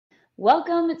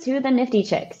Welcome to the Nifty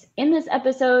Chicks. In this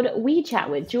episode, we chat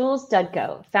with Jules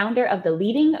Dudko, founder of the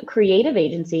leading creative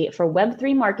agency for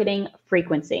Web3 marketing,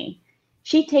 FrequenC.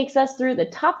 She takes us through the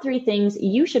top 3 things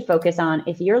you should focus on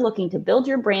if you're looking to build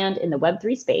your brand in the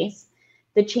Web3 space,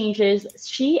 the changes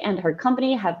she and her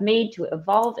company have made to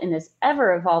evolve in this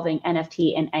ever-evolving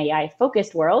NFT and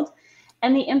AI-focused world,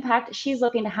 and the impact she's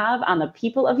looking to have on the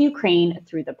people of Ukraine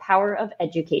through the power of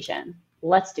education.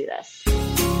 Let's do this.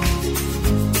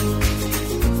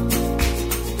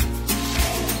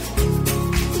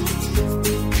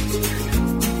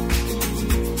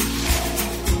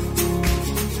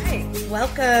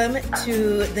 Welcome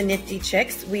to the Nifty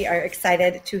Chicks. We are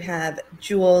excited to have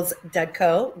Jules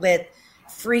Dudko with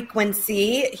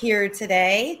FrequenC here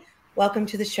today. Welcome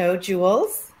to the show,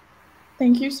 Jules.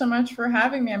 Thank you so much for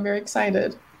having me. I'm very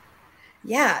excited.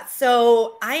 Yeah,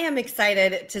 so I am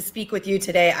excited to speak with you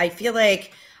today. I feel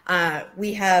like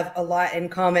we have a lot in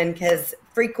common because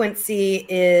FrequenC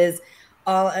is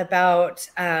all about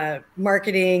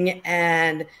marketing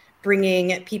and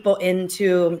bringing people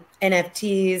into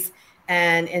NFTs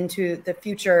and into the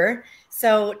future.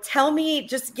 So tell me,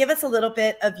 just give us a little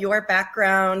bit of your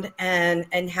background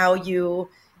and how you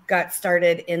got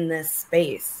started in this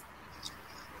space.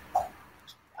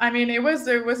 I mean, it was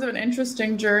an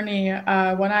interesting journey.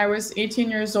 When I was 18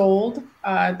 years old,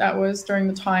 that was during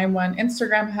the time when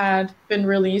Instagram had been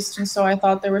released. And so I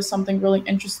thought there was something really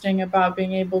interesting about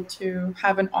being able to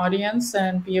have an audience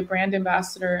and be a brand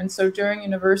ambassador. And so during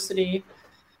university,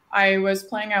 I was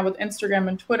playing out with Instagram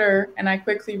and Twitter, and I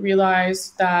quickly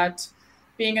realized that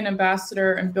being an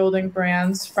ambassador and building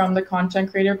brands from the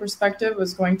content creator perspective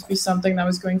was going to be something that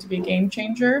was going to be a game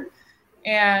changer.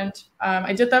 And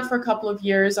I did that for a couple of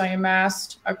years. I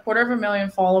amassed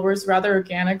 250,000 followers rather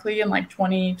organically in like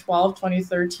 2012,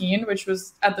 2013, which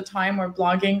was at the time where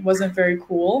blogging wasn't very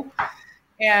cool.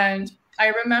 And I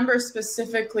remember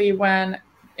specifically when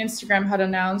Instagram had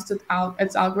announced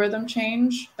its algorithm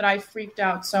change that I freaked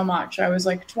out so much. I was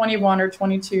like 21 or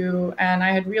 22, and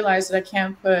I had realized that I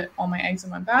can't put all my eggs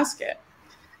in one basket.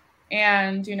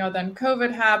 And, then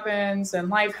COVID happens and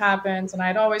life happens. And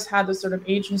I'd always had this sort of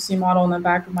agency model in the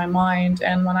back of my mind.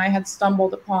 And when I had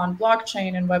stumbled upon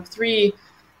blockchain and Web3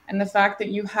 and the fact that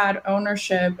you had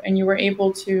ownership and you were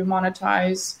able to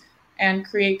monetize and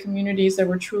create communities that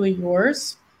were truly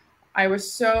yours,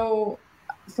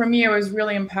 for me, it was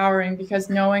really empowering because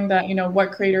knowing that,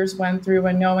 what creators went through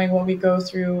and knowing what we go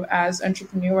through as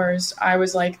entrepreneurs, I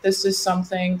was like, this is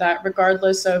something that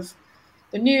regardless of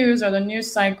the news or the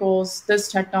news cycles, this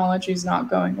technology is not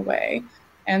going away.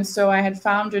 And so I had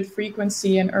founded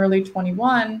FrequenC in early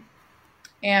 21,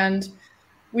 and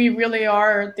we really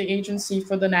are the agency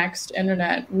for the next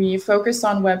internet. We focus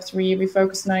on Web3, we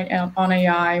focus on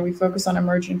AI, we focus on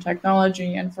emerging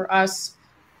technology. And for us,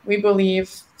 we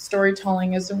believe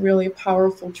storytelling is a really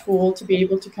powerful tool to be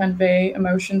able to convey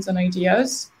emotions and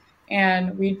ideas.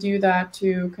 And we do that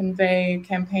to convey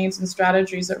campaigns and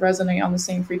strategies that resonate on the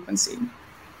same frequency.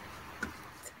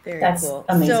 That's cool.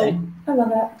 Amazing. So, I love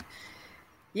that.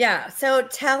 Yeah. So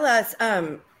tell us,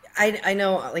 I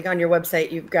know like on your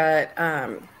website, you've got,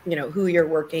 who you're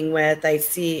working with. I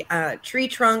see Tree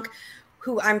Trunk,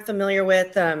 who I'm familiar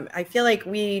with. I feel like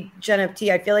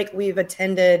we've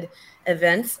attended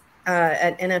events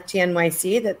at NFT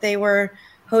NYC that they were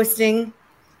hosting.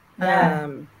 Yeah.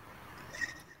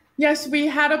 Yes, we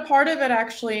had a part of it,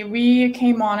 actually. We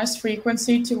came on as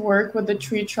FrequenC to work with the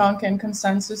Tree Trunk and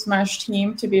Consensus Mesh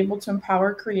team to be able to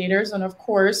empower creators. And of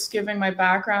course, given my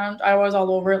background, I was all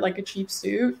over it like a cheap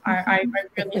suit. I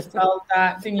really felt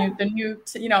that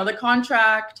the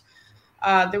contract,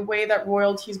 the way that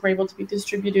royalties were able to be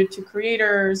distributed to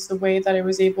creators, the way that it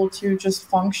was able to just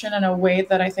function in a way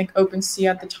that I think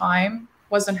OpenSea at the time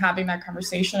wasn't having that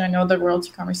conversation. I know the royalty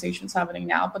conversation is happening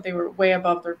now, but they were way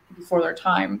before their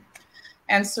time.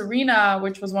 And Serena,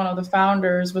 which was one of the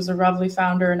founders, was a lovely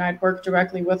founder, and I'd worked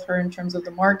directly with her in terms of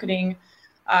the marketing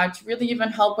to really even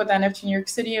help with NFT New York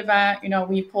City event.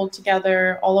 We pulled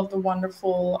together all of the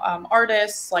wonderful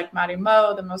artists like Maddie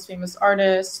Mo, the most famous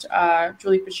artist,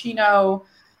 Julie Pacino.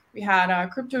 We had a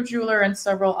crypto jeweler and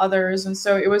several others. And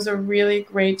so it was a really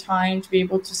great time to be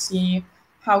able to see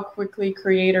how quickly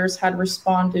creators had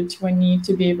responded to a need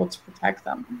to be able to protect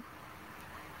them.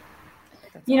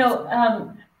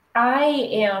 I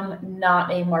am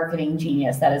not a marketing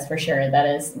genius, that is for sure. That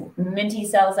is Minty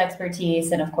Cell's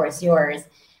expertise and of course yours.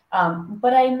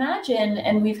 But I imagine,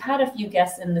 and we've had a few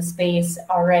guests in the space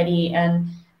already, and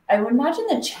I would imagine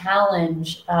the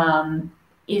challenge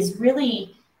is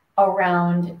really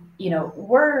around,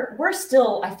 we're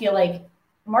still, I feel like,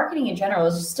 marketing in general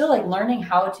is still like learning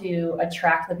how to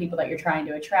attract the people that you're trying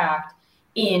to attract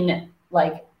in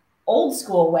like old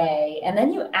school way, and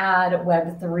then you add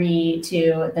Web3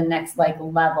 to the next like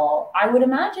level. I would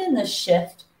imagine the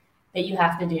shift that you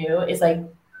have to do is like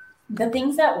the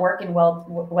things that work in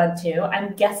Web2,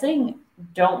 I'm guessing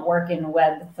don't work in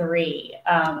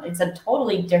Web3. It's a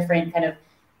totally different kind of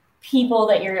people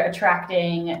that you're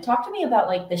attracting. Talk to me about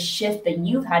like the shift that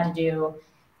you've had to do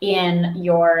in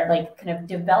your like kind of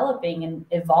developing and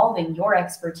evolving your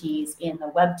expertise in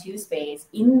the Web2 space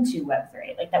into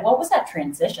Web3. Like that, what was that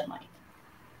transition like?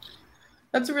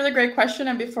 That's a really great question.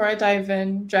 And before I dive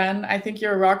in, Jen, I think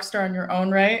you're a rock star in your own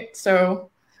right. So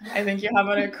I think you have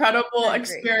an incredible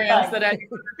experience that I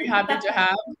would be happy to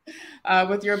have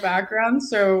with your background.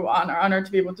 So honored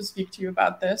to be able to speak to you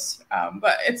about this.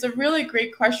 But it's a really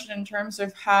great question in terms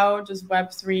of how does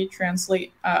Web3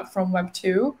 translate from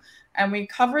Web2? And we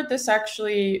covered this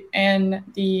actually in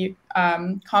the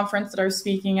conference that I was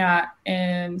speaking at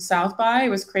in South by. It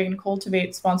was Create and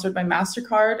Cultivate, sponsored by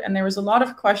MasterCard. And there was a lot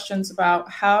of questions about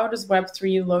how does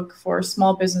Web3 look for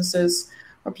small businesses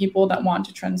or people that want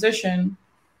to transition.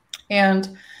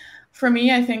 And for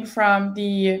me, I think from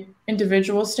the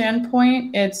individual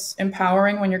standpoint, it's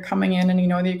empowering when you're coming in and you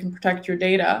know that you can protect your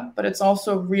data, but it's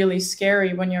also really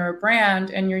scary when you're a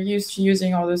brand and you're used to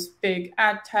using all this big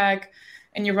ad tech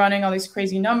and you're running all these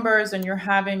crazy numbers and you're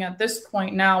having at this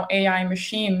point now AI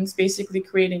machines basically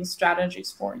creating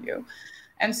strategies for you.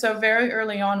 And so very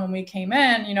early on when we came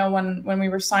in, you know, when we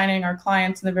were signing our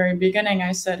clients in the very beginning,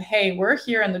 I said, hey, we're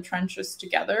here in the trenches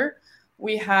together.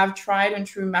 We have tried and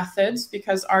true methods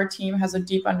because our team has a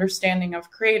deep understanding of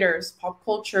creators, pop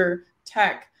culture,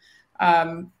 tech,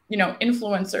 you know,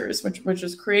 influencers, which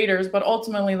is creators, but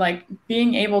ultimately like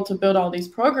being able to build all these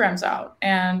programs out.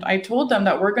 And I told them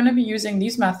that we're going to be using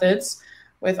these methods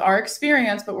with our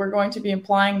experience, but we're going to be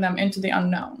applying them into the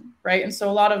unknown, right? And so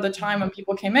a lot of the time when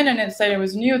people came in and it said it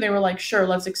was new, they were like, sure,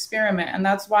 let's experiment. And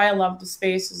that's why I love the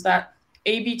space, is that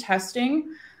A/B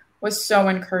testing was so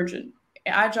encouraging.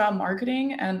 Agile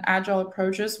marketing and agile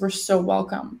approaches were so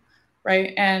welcome,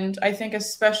 right? And I think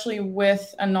especially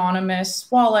with anonymous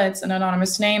wallets and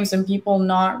anonymous names and people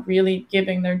not really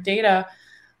giving their data,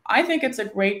 I think it's a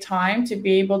great time to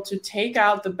be able to take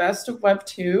out the best of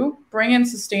Web2, bring in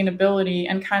sustainability,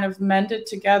 and kind of mend it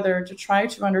together to try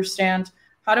to understand,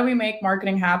 how do we make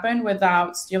marketing happen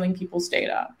without stealing people's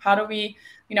data? How do we,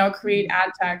 you know, create ad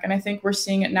tech? And I think we're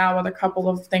seeing it now with a couple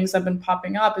of things that have been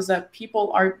popping up, is that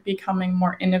people are becoming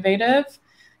more innovative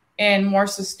in more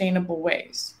sustainable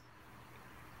ways.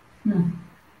 Oh,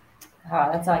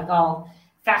 that's like all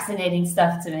fascinating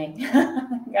stuff to me.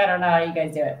 I don't know how you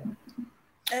guys do it.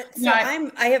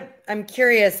 I'm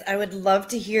curious. I would love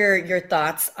to hear your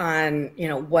thoughts on, you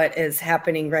know, what is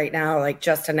happening right now. Like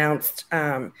just announced,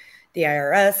 the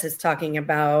IRS is talking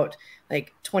about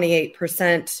like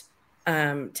 28%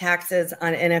 taxes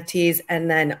on NFTs,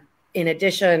 and then in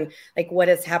addition, like what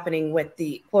is happening with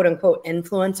the quote unquote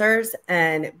influencers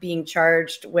and being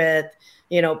charged with,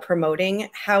 you know, promoting.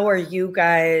 How are you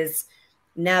guys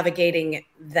navigating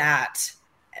that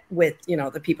with, you know,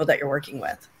 the people that you're working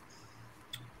with?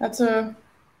 That's I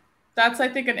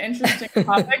think an interesting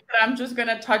topic that I'm just going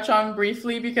to touch on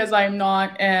briefly because I'm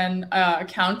not an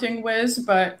accounting whiz,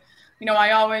 but you know,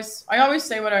 I always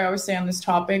say what I always say on this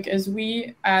topic is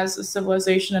we as a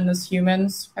civilization and as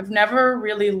humans have never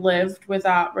really lived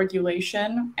without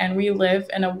regulation, and we live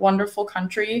in a wonderful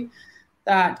country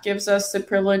that gives us the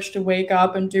privilege to wake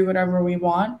up and do whatever we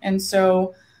want. And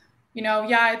so, you know,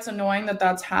 yeah, it's annoying that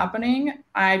that's happening.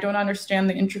 I don't understand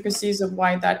the intricacies of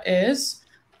why that is.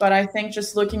 But I think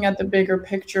just looking at the bigger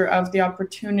picture of the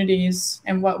opportunities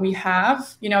and what we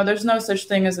have, you know, there's no such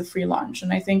thing as a free lunch.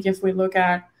 And I think if we look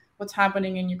at what's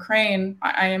happening in Ukraine,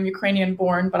 I am Ukrainian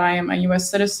born, but I am a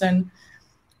US citizen,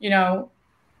 you know,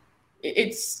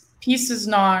 peace is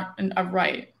not a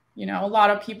right. You know, a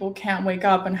lot of people can't wake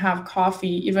up and have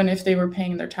coffee, even if they were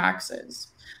paying their taxes.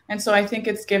 And so I think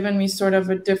it's given me sort of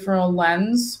a different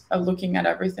lens of looking at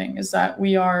everything, is that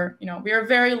we are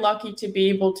very lucky to be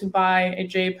able to buy a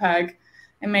JPEG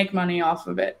and make money off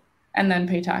of it and then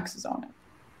pay taxes on it.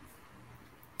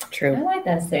 True. I like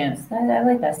that stance. I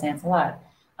like that stance a lot.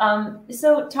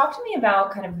 So talk to me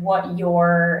about kind of what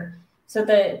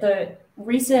the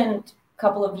recent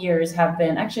couple of years have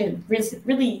been, actually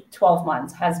really 12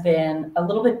 months has been a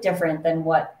little bit different than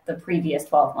what the previous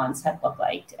 12 months had looked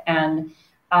like. And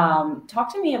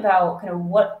talk to me about kind of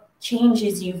what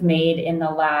changes you've made in the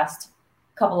last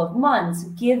couple of months,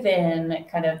 given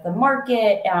kind of the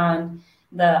market and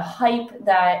the hype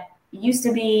that used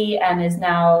to be and is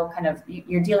now kind of,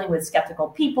 you're dealing with skeptical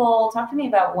people. Talk to me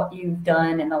about what you've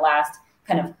done in the last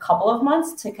kind of couple of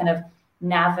months to kind of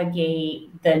navigate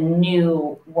the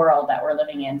new world that we're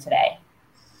living in today.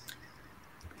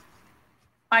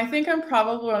 I think I'm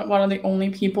probably one of the only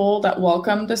people that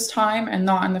welcome this time and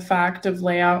not in the fact of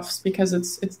layoffs, because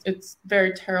it's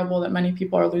very terrible that many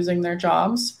people are losing their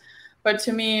jobs. But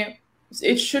to me,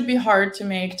 it should be hard to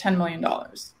make $10 million,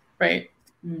 right?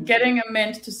 Mm-hmm. Getting a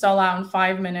mint to sell out in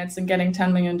 5 minutes and getting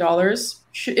 $10 million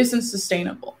isn't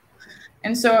sustainable.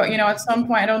 And so, at some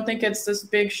point, I don't think it's this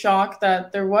big shock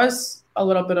that there was a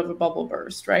little bit of a bubble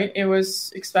burst, right? It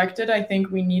was expected. I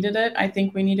think we needed it. I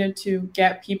think we needed to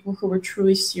get people who were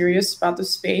truly serious about the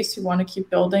space, who want to keep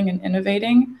building and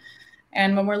innovating.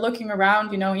 And when we're looking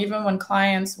around, even when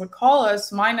clients would call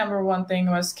us, my number one thing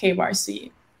was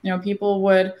KYC. People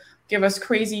would give us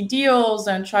crazy deals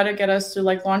and try to get us to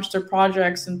launch their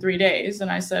projects in 3 days.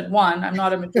 And I said, one, I'm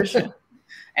not a magician.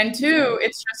 And two,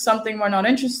 it's just something we're not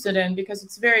interested in, because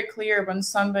it's very clear when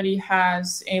somebody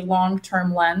has a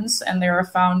long-term lens and they're a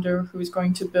founder who's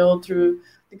going to build through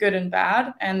the good and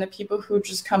bad, and the people who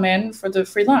just come in for the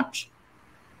free lunch.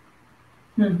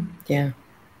 Yeah.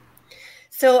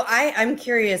 So I'm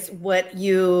curious what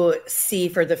you see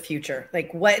for the future.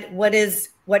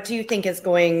 What do you think is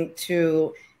going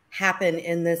to happen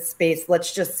in this space?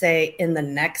 Let's just say in the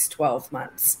next 12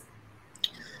 months.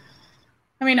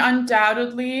 I mean,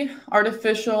 undoubtedly,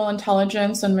 artificial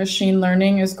intelligence and machine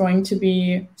learning is going to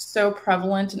be so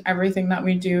prevalent in everything that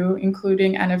we do,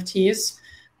 including NFTs.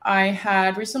 I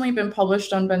had recently been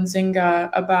published on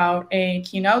Benzinga about a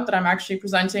keynote that I'm actually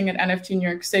presenting at NFT New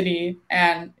York City.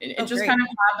 And it just kind of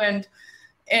happened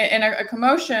in a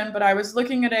commotion, but I was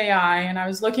looking at AI and I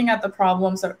was looking at the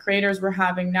problems that creators were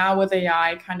having now with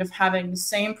AI, kind of having the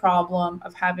same problem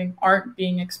of having art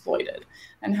being exploited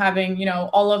and having,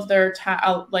 all of their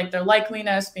their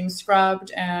likeliness being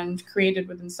scrubbed and created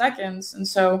within seconds. And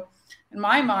so in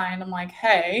my mind, I'm like,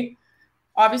 hey,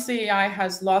 obviously AI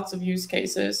has lots of use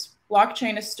cases.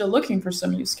 Blockchain is still looking for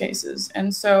some use cases.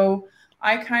 And so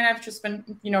I kind of just been,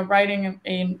 writing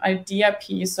an idea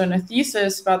piece and a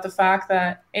thesis about the fact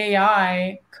that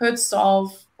blockchain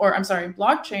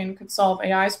could solve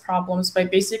AI's problems by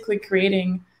basically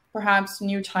creating perhaps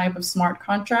new type of smart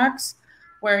contracts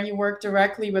where you work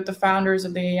directly with the founders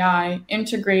of the AI,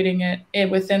 integrating it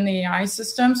within the AI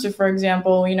system. So for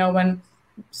example, when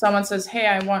someone says, hey,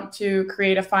 I want to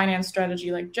create a finance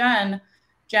strategy like Jen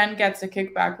gets a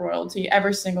kickback royalty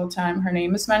every single time her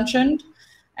name is mentioned.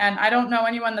 And I don't know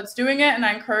anyone that's doing it, and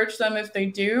I encourage them if they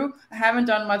do. I haven't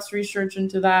done much research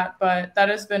into that, but that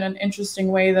has been an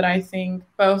interesting way that I think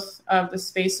both of the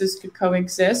spaces could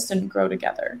coexist and grow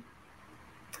together.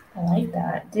 I like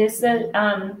that.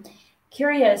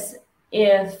 Curious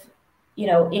if,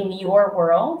 in your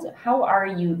world, how are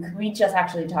you? We just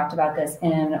actually talked about this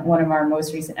in one of our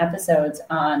most recent episodes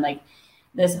on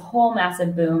this whole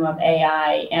massive boom of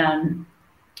AI and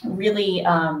really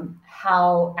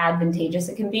how advantageous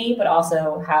it can be, but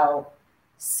also how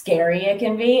scary it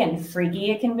can be and freaky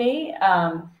it can be.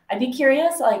 I'd be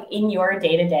curious, in your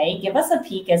day-to-day, give us a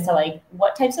peek as to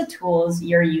what types of tools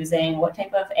you're using, what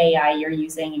type of AI you're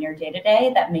using in your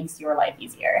day-to-day that makes your life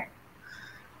easier.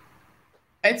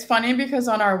 It's funny because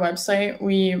on our website,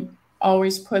 we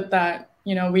always put that,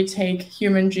 we take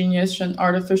human genius and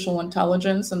artificial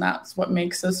intelligence, and that's what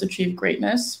makes us achieve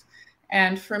greatness.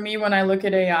 And for me, when I look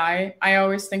at AI, I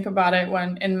always think about it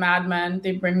when in Mad Men,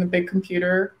 they bring the big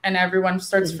computer and everyone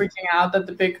starts freaking out that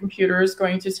the big computer is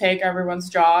going to take everyone's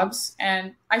jobs.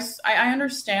 And I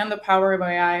understand the power of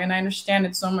AI, and I understand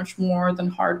it's so much more than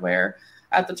hardware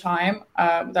at the time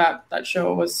that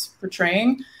show was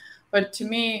portraying. But to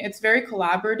me, it's very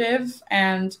collaborative,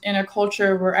 and in a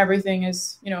culture where everything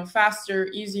is, faster,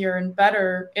 easier, and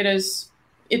better,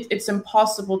 it's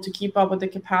impossible to keep up with the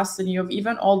capacity of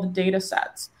even all the data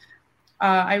sets.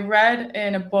 I read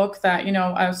in a book that,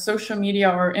 a social media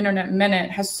or internet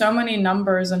minute has so many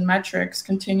numbers and metrics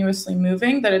continuously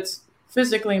moving that it's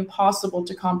physically impossible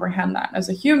to comprehend that as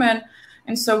a human.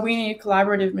 And so we need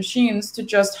collaborative machines to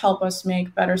just help us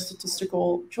make better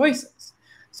statistical choices.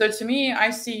 So to me, I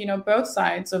see, both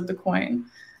sides of the coin.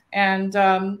 And,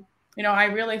 I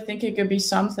really think it could be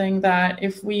something that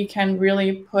if we can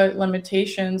really put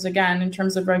limitations, again, in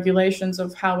terms of regulations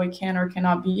of how it can or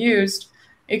cannot be used,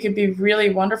 it could be really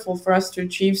wonderful for us to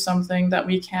achieve something that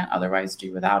we can't otherwise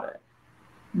do without it.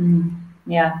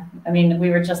 Yeah. I mean, we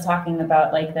were just talking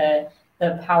about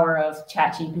the power of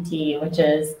ChatGPT, which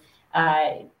is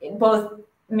both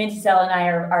Minticell and I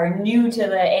are new to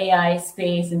the AI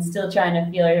space and still trying to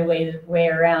feel our way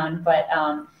around. But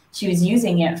she was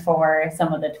using it for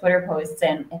some of the Twitter posts,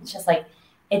 and it's just like,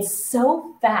 it's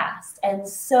so fast and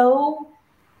so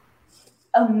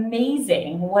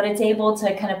amazing what it's able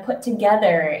to kind of put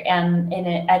together. And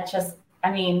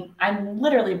I mean, I'm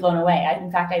literally blown away.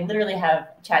 In fact, I literally have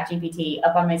ChatGPT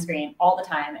up on my screen all the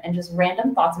time, and just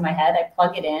random thoughts in my head, I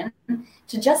plug it in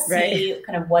to just see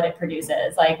kind of what it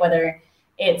produces, like whether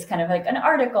it's kind of like an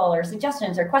article or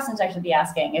suggestions or questions I should be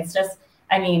asking. It's just,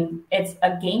 I mean, it's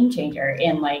a game changer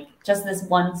in like just this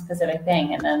one specific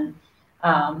thing. And then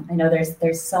I know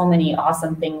there's so many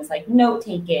awesome things like note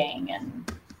taking,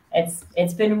 and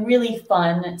it's been really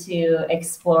fun to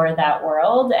explore that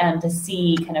world and to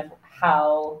see kind of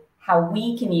how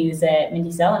we can use it,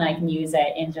 Mindy Sell and I can use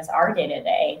it in just our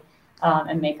day-to-day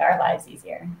and make our lives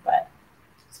easier. But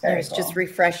it's very cool. Just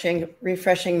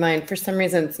refreshing mine. For some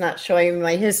reason, it's not showing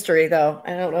my history, though.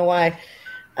 I don't know why.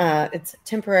 It's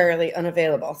temporarily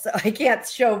unavailable, so I can't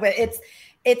show. But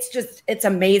it's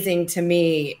amazing to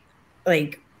me,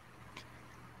 like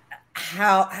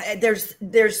how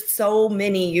there's so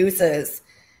many uses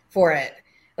for it.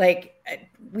 Like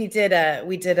we did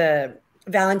a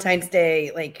Valentine's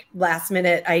Day, like last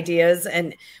minute ideas,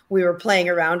 and we were playing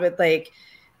around with like,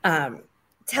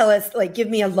 tell us, like, give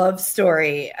me a love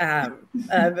story, like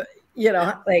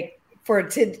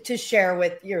to share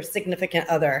with your significant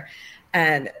other.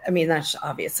 And I mean, that's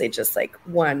obviously just like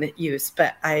one use,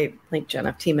 but like Jen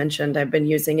FT mentioned, I've been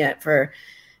using it for,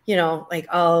 like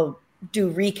I'll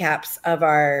do recaps of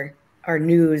our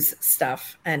news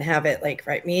stuff and have it like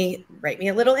write me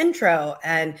a little intro.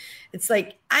 And it's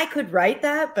like, I could write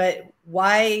that, but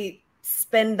why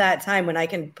spend that time when I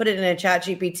can put it in a chat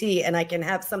GPT and I can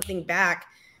have something back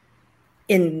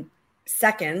in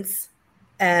seconds,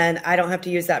 and I don't have to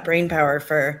use that brain power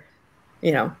for,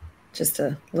 just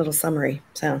a little summary.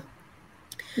 So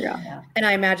yeah. And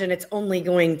I imagine it's only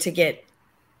going to get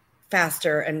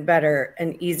faster and better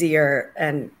and easier,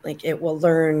 and like it will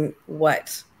learn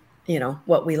what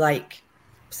we like.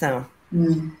 So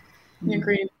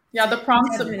Agreed. Yeah, the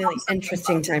prompts are really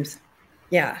interesting times.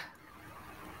 Yeah.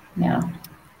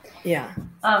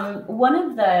 One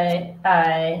of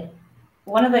the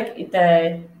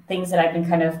things that I've been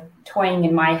kind of toying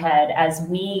in my head as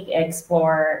we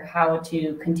explore how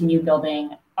to continue building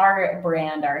our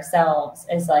brand ourselves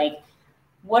is like,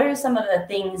 what are some of the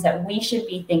things that we should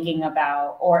be thinking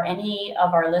about, or any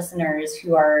of our listeners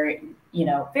who are,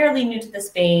 fairly new to the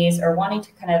space or wanting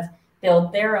to kind of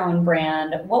build their own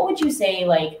brand? What would you say,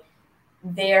 like,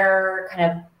 their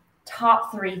kind of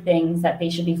top 3 things that they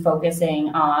should be focusing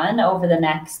on over the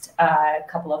next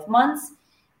couple of months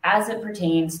as it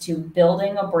pertains to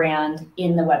building a brand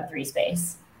in the Web3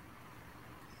 space?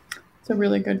 It's a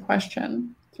really good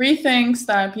question. 3 things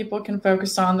that people can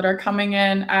focus on that are coming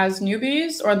in as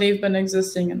newbies or they've been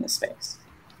existing in the space.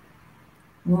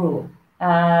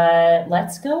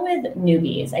 Let's go with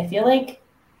newbies. I feel like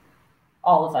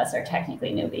all of us are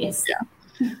technically newbies. Yeah.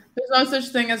 There's no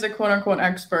such thing as a quote unquote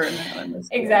expert in this.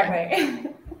 Exactly.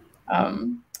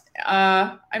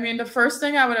 I mean, the first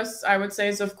thing I would say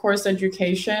is, of course,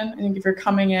 education. I think if you're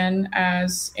coming in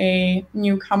as a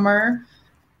newcomer,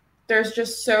 there's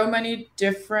just so many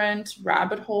different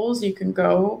rabbit holes you can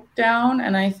go down.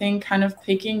 And I think kind of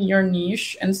picking your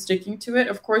niche and sticking to it.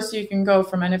 Of course, you can go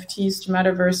from NFTs to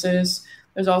metaverses.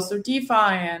 There's also DeFi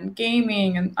and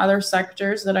gaming and other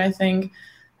sectors that I think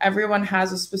everyone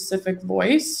has a specific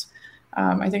voice.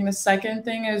 I think the second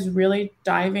thing is really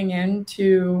diving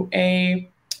into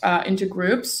into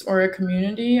groups or a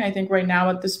community. I think right now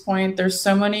at this point, there's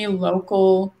so many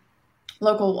local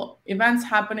events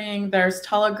happening. There's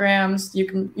telegrams. You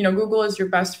can, Google is your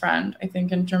best friend, I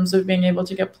think, in terms of being able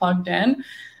to get plugged in.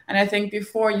 And I think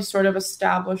before you sort of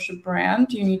establish a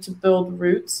brand, you need to build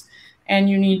roots and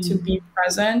you need to be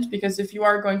present, because if you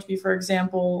are going to be, for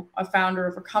example, a founder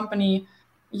of a company,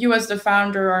 you as the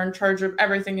founder are in charge of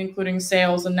everything, including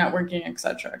sales and networking, et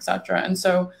cetera, et cetera. And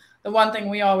so the one thing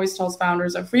we always tell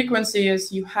founders of FrequenC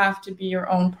is you have to be your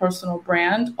own personal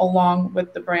brand along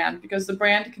with the brand, because the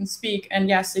brand can speak, and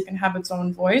yes, it can have its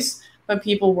own voice, but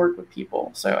people work with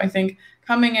people. So I think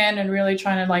coming in and really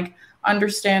trying to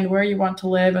understand where you want to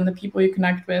live and the people you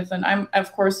connect with. And I'm,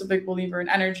 of course, a big believer in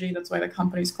energy. That's why the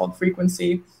company is called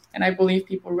FrequenC. And I believe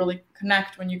people really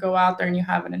connect when you go out there and you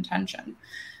have an intention.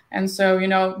 And so,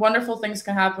 wonderful things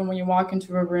can happen when you walk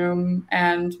into a room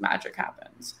and magic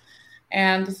happens.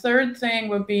 And the third thing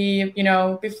would be,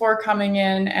 before coming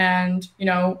in and,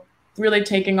 really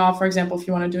taking off, for example, if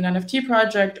you want to do an NFT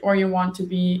project or you want to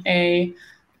be a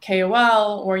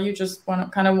KOL, or you just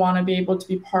want to be able to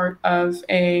be part of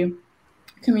a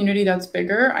community that's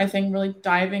bigger, I think really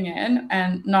diving in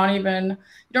and you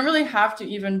don't really have to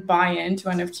even buy into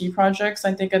NFT projects.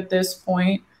 I think at this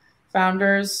point,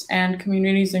 founders and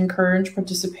communities encourage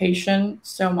participation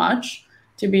so much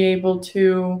to be able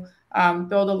to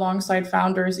build alongside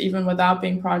founders, even without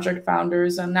being project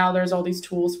founders. And now there's all these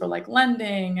tools for like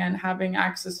lending and having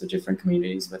access to different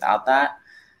communities without that.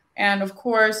 And of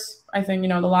course, I think,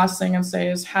 the last thing I'd say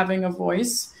is having a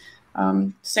voice.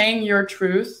 Saying your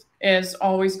truth is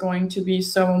always going to be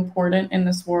so important in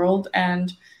this world.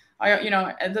 And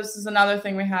this is another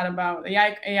thing we had about the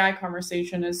AI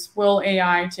conversation is, will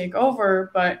AI take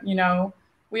over? But,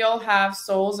 we all have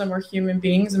souls and we're human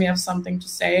beings and we have something to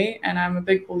say. And I'm a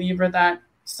big believer that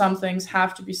some things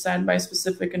have to be said by a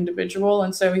specific individual.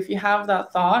 And so if you have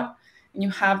that thought and you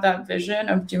have that vision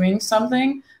of doing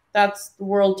something, that's the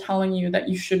world telling you that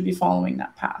you should be following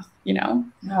that path,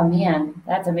 Oh man,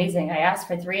 that's amazing. I asked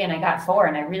for 3 and I got 4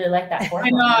 and I really like that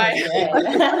 4th one.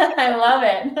 I love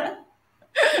it.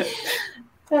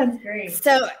 That's great.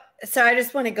 So I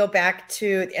just want to go back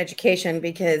to education,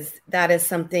 because that is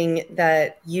something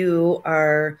that you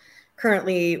are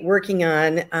currently working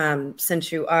on,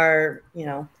 since you are,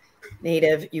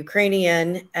 native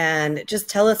Ukrainian, and just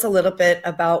tell us a little bit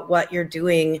about what you're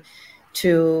doing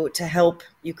to help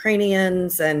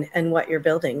Ukrainians and what you're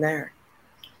building there.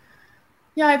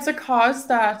 Yeah, it's a cause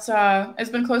that has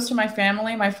been close to my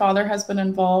family. My father has been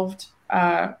involved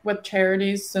with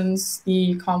charities since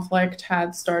the conflict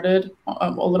had started a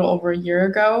little over a year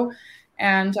ago.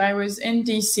 And I was in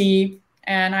DC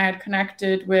and I had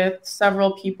connected with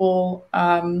several people,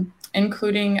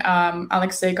 including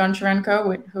Alexei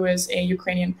Goncharenko, who is a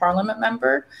Ukrainian parliament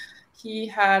member. He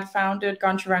had founded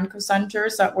Goncharenko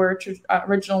centers that were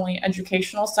originally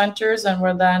educational centers and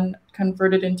were then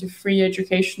converted into free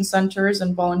education centers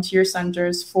and volunteer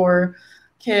centers for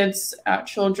kids,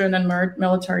 children, and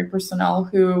military personnel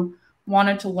who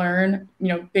wanted to learn,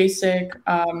 basic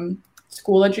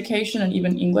school education and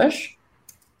even English.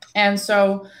 And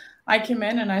so I came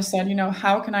in and I said,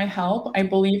 how can I help? I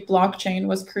believe blockchain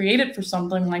was created for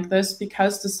something like this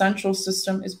because the central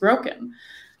system is broken.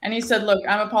 And he said, look,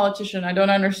 I'm a politician. I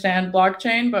don't understand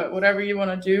blockchain, but whatever you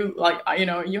want to do,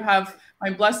 you have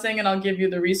my blessing and I'll give you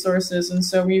the resources. And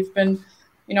so we've been,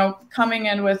 coming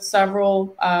in with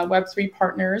several Web3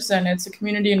 partners, and it's a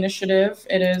community initiative.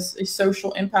 It is a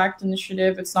social impact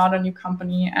initiative. It's not a new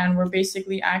company. And we're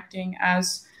basically acting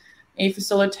as a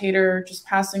facilitator, just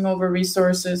passing over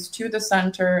resources to the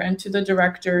center and to the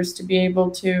directors to be able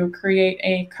to create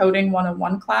a coding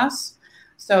 101 class.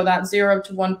 So that 0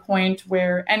 to 1 point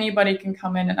where anybody can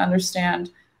come in and understand,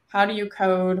 how do you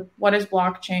code? What is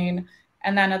blockchain?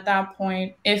 And then at that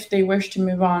point, if they wish to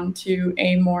move on to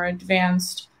a more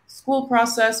advanced school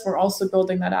process, we're also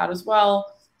building that out as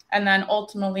well. And then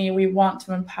ultimately, we want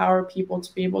to empower people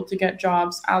to be able to get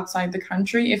jobs outside the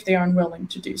country if they are unwilling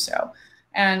to do so.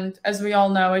 And as we all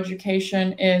know,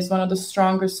 education is one of the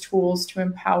strongest tools to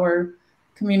empower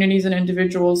communities and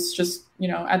individuals just,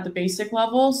 at the basic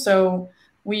level. So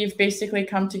we've basically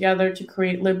come together to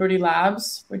create Liberty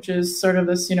Labs, which is sort of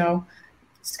this,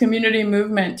 community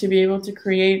movement to be able to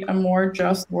create a more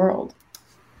just world.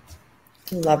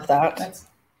 Love that.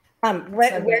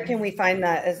 Where can we find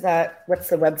that? What's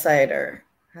the website, or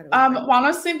how do we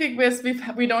honestly, because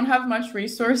we don't have much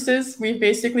resources. We've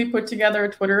basically put together a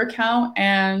Twitter account,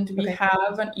 and we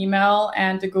have an email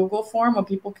and a Google form where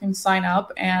people can sign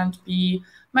up and be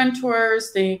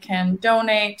mentors. They can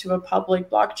donate to a public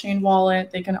blockchain wallet.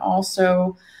 They can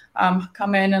also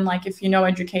come in and, if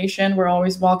education, we're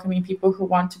always welcoming people who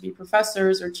want to be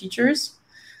professors or teachers.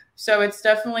 So it's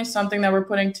definitely something that we're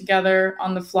putting together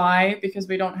on the fly, because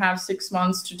we don't have 6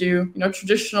 months to do,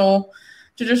 traditional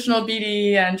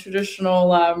BD and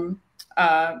traditional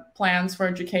plans for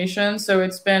education. So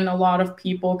it's been a lot of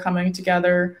people coming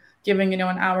together, giving, an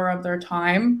hour of their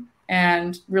time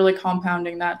and really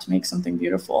compounding that to make something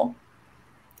beautiful.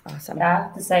 Awesome. Yeah, I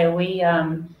have to say,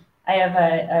 I have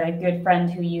a good friend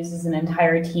who uses an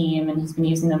entire team, and he's been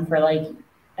using them for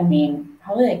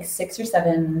probably 6 or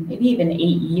 7, maybe even 8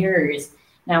 years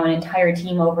now, an entire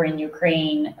team over in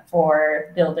Ukraine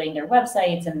for building their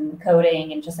websites and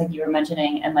coding, and just like you were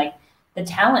mentioning, and the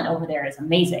talent over there is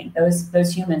amazing.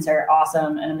 Those humans are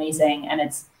awesome and amazing, and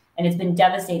it's been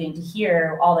devastating to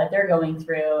hear all that they're going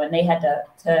through, and they had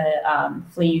to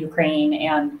flee Ukraine,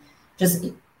 and just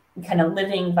kind of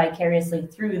living vicariously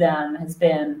through them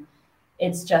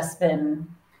it's just been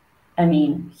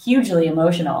hugely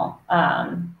emotional.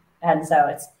 And so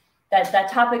it's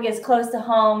that topic is close to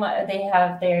home.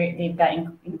 They've got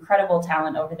incredible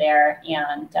talent over there,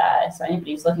 and so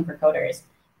anybody who's looking for coders,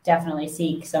 definitely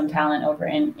seek some talent over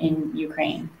in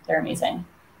Ukraine. They're amazing.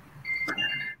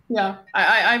 Yeah,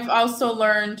 I've also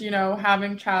learned,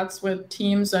 having chats with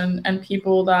teams and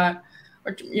people that,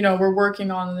 we're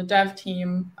working on the dev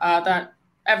team, that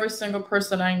every single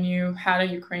person I knew had a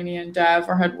Ukrainian dev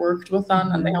or had worked with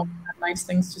them, and they all had nice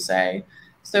things to say.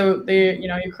 So the,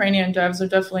 Ukrainian devs are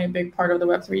definitely a big part of the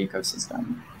Web3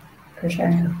 ecosystem. For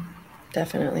sure.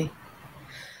 Definitely.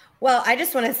 Well, I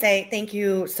just want to say thank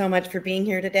you so much for being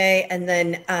here today. And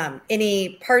then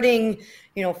any parting,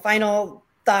 final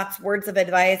thoughts, words of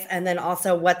advice, and then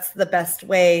also what's the best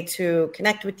way to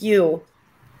connect with you?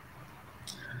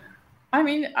 I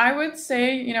mean, I would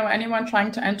say, anyone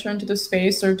trying to enter into the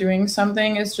space or doing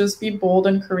something is just be bold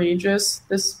and courageous.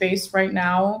 This space right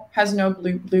now has no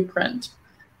blueprint.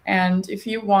 And if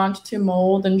you want to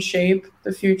mold and shape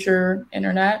the future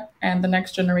internet and the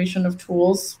next generation of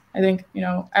tools, I think,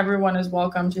 everyone is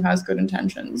welcome who has good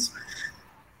intentions.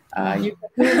 Who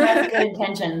has good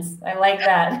intentions? I like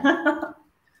that.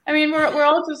 I mean, we're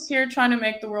all just here trying to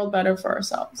make the world better for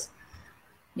ourselves.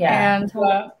 Yeah. And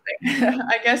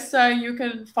I guess you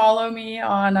can follow me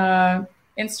on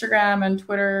Instagram and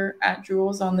Twitter at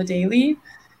Jules on the Daily.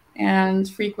 And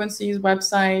FrequenC's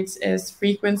website is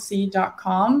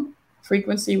frequenc.com,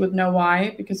 frequency with no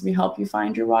Y, because we help you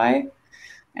find your why.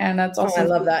 And that's also I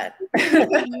love that.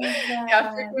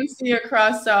 Yeah, FrequenC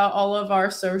across all of our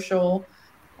social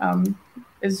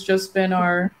has just been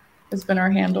our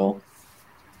handle.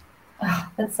 Oh,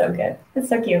 that's so good. It's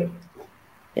so cute.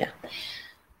 Yeah.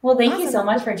 Well, thank you so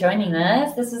much for joining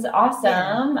us. This is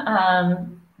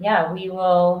awesome. Yeah, we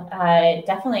will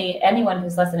definitely, anyone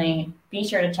who's listening, be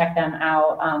sure to check them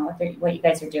out. What you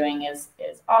guys are doing is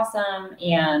awesome.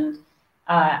 And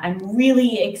I'm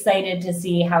really excited to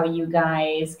see how you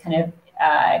guys kind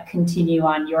of continue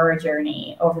on your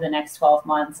journey over the next 12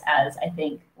 months, as I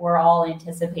think we're all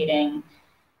anticipating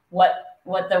what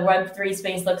the Web3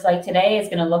 space looks like today is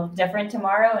going to look different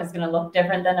tomorrow, is going to look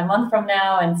different than a month from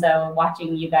now. And so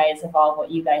watching you guys evolve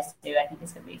what you guys do, I think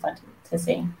is going to be fun to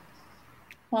see.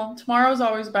 Well, tomorrow's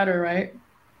always better, right?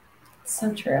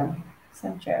 So true.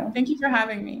 So true. Thank you for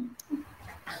having me.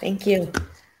 Thank you.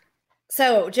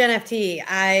 So, Jen FT,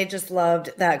 I just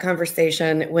loved that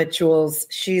conversation with Jules.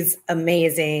 She's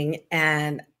amazing.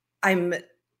 And I'm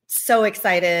so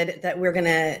excited that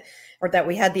that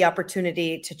we had the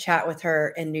opportunity to chat with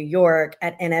her in New York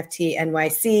at NFT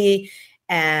NYC.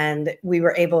 And we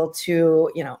were able to,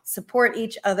 support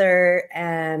each other.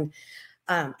 And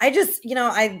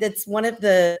it's one of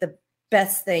the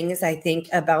best things I think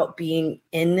about being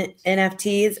in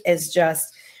NFTs is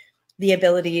just the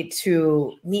ability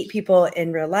to meet people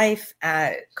in real life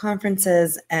at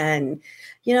conferences and,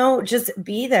 just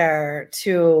be there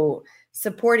to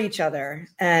support each other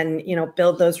and,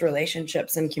 build those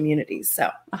relationships and communities. So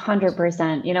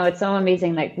 100%, it's so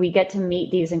amazing that we get to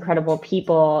meet these incredible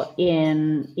people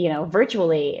in,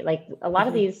 virtually. Like a lot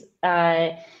of these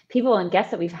people and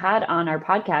guests that we've had on our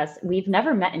podcast, we've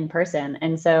never met in person.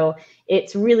 And so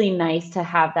it's really nice to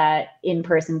have that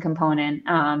in-person component.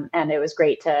 And it was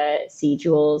great to see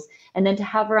Jules, and then to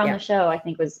have her on the show, I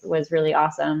think was really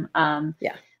awesome.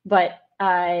 But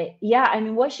I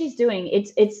mean, what she's doing,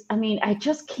 I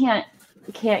just can't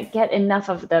get enough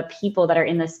of the people that are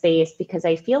in this space, because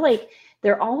I feel like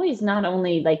they're always not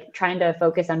only like trying to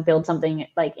focus on build something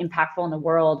like impactful in the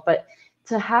world, but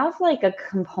to have like a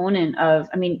component of,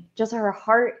 just her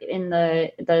heart in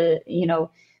the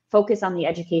focus on the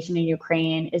education in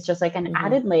Ukraine is just like an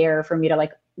added layer for me to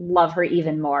like love her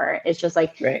even more. It's just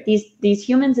like these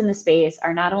humans in the space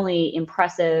are not only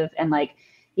impressive and like,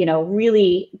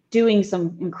 really doing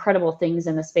some incredible things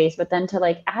in the space, but then to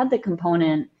like add the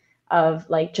component of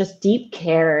like just deep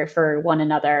care for one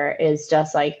another is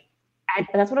just like,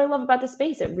 that's what I love about the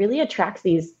space. It really attracts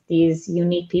these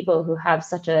unique people who have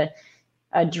such a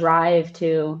drive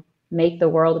to make the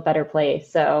world a better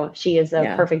place. So she is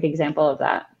a perfect example of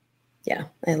that. Yeah,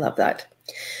 I love that.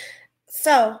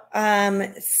 So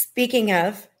speaking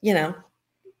of,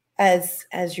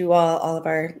 as you all of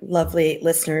our lovely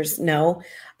listeners know,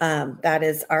 that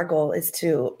is our goal, is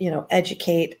to,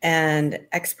 educate and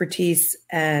expertise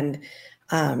and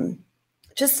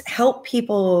just help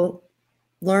people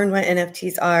learn what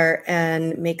NFTs are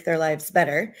and make their lives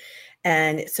better.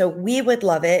 And so we would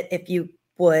love it if you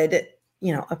would,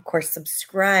 of course,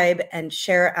 subscribe and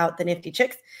share out the Nifty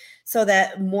Chicks so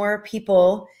that more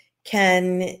people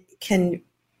can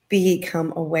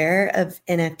become aware of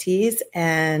NFTs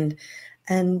and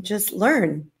just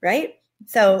learn, right?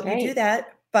 So you do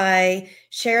that by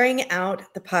sharing out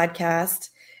the podcast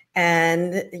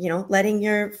and, letting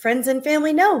your friends and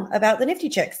family know about the Nifty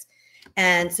Chicks.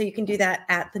 And so you can do that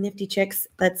at the Nifty Chicks.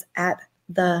 That's at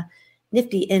the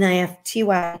Nifty, Nifty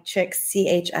Chicks,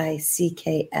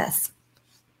 CHICKS.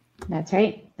 That's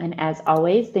right. And as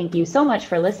always, thank you so much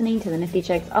for listening to the Nifty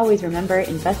Chicks. Always remember,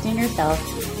 invest in yourself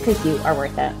because you are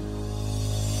worth it.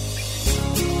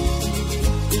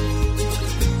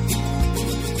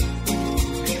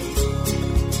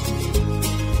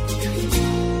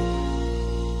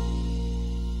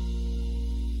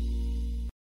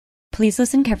 Please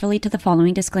listen carefully to the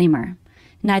following disclaimer.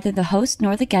 Neither the host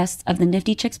nor the guests of the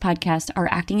Nifty Chicks podcast are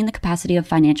acting in the capacity of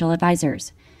financial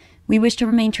advisors. We wish to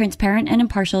remain transparent and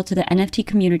impartial to the NFT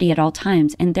community at all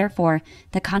times, and therefore,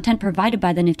 the content provided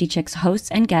by the Nifty Chicks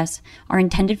hosts and guests are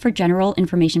intended for general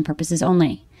information purposes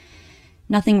only.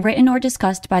 Nothing written or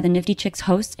discussed by the Nifty Chicks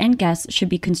hosts and guests should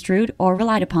be construed or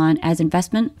relied upon as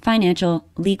investment, financial,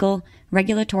 legal,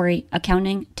 regulatory,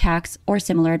 accounting, tax, or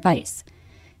similar advice.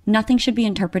 Nothing should be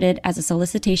interpreted as a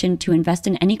solicitation to invest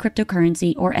in any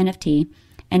cryptocurrency or NFT,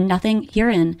 and nothing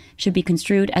herein should be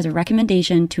construed as a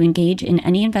recommendation to engage in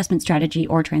any investment strategy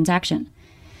or transaction.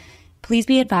 Please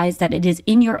be advised that it is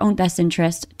in your own best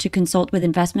interest to consult with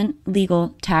investment,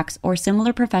 legal, tax, or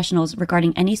similar professionals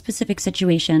regarding any specific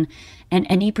situation and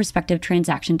any prospective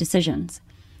transaction decisions.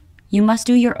 You must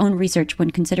do your own research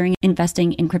when considering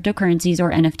investing in cryptocurrencies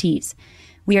or NFTs.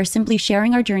 We are simply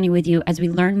sharing our journey with you as we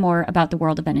learn more about the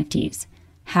world of NFTs.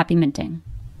 Happy minting.